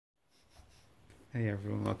Hey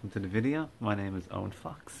everyone, welcome to the video. My name is Owen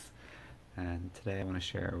Fox, and today I want to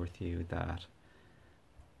share with you that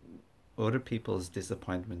other people's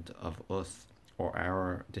disappointment of us or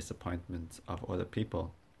our disappointment of other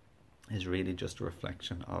people is really just a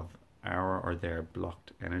reflection of our or their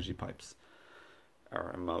blocked energy pipes,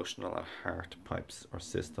 our emotional or heart pipes or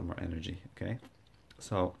system or energy. Okay,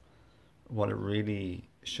 so what it really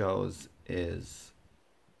shows is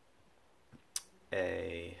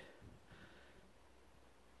a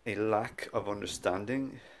lack of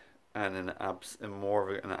understanding and more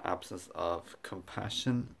of an absence of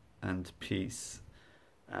compassion and peace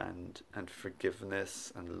and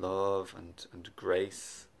forgiveness and love and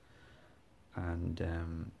grace and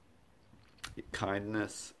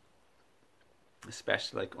kindness,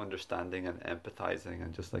 especially like understanding and empathizing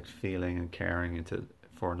and just like feeling and caring into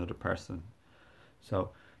for another person. So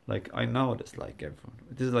like I know what it's like, everyone.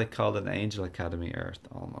 This is like called an angel academy earth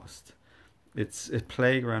almost. It's a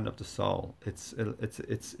playground of the soul. It's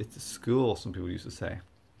a school. Some people used to say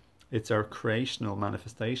it's our creational,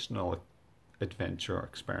 manifestational adventure,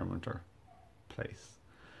 experiment, or place.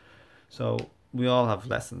 So we all have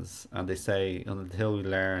lessons, and they say until we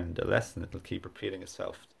learn the lesson, it'll keep repeating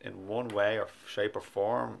itself in one way or shape or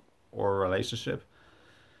form or relationship.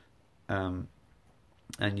 And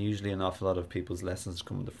usually, an awful lot of people's lessons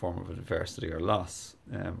come in the form of adversity or loss,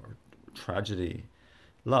 or tragedy,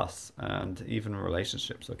 loss, and even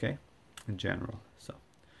relationships, okay, in general. So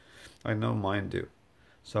I know mine do.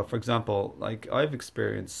 So for example, like I've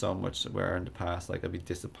experienced so much where in the past, like I'd be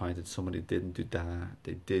disappointed somebody didn't do that,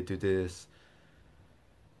 they did do this,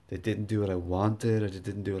 they didn't do what I wanted, or they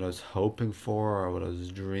didn't do what I was hoping for or what I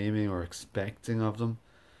was dreaming or expecting of them.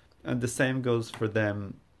 And the same goes for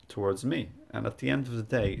them towards me. And at the end of the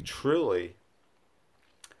day, truly,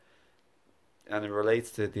 and it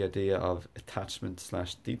relates to the idea of attachment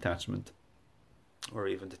slash detachment, or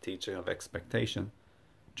even the teaching of expectation.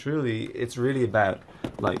 Truly, it's really about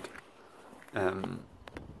like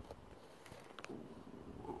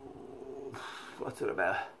what's it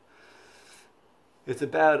about? It's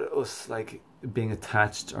about us like being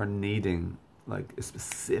attached or needing like a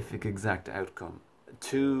specific exact outcome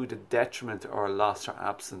to the detriment or loss or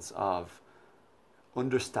absence of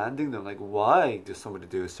understanding them. Like, why does somebody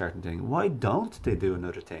do a certain thing? Why don't they do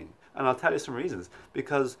another thing? And I'll tell you some reasons.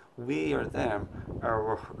 Because we or them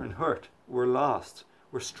are hurt, we're lost,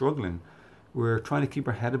 we're struggling, we're trying to keep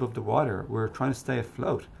our head above the water, we're trying to stay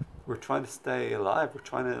afloat, we're trying to stay alive, we're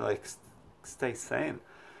trying to like stay sane.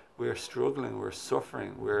 We're struggling, we're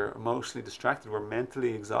suffering, we're emotionally distracted, we're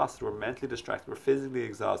mentally exhausted, we're mentally distracted, we're physically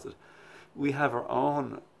exhausted. We have our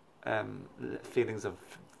own feelings of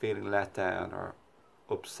feeling let down or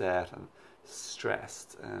upset and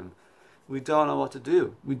stressed. We don't know what to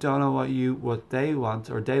do. We don't know what they want,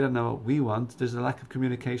 or they don't know what we want. There's a lack of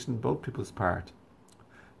communication on both people's part.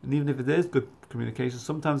 And even if it is good communication,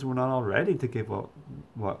 sometimes we're not all ready to give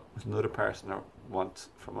what another person wants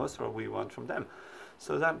from us or we want from them.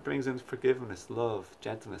 So that brings in forgiveness, love,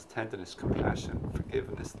 gentleness, tenderness, compassion,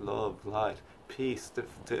 forgiveness, love, light, peace,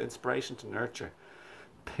 the inspiration to nurture,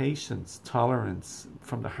 patience, tolerance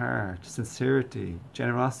from the heart, sincerity,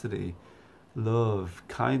 generosity, love,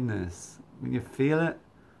 kindness. When you feel it,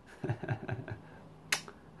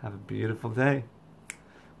 have a beautiful day.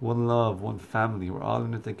 One love, one family. We're all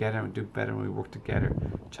in it together and we do better when we work together.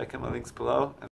 Check out my links below.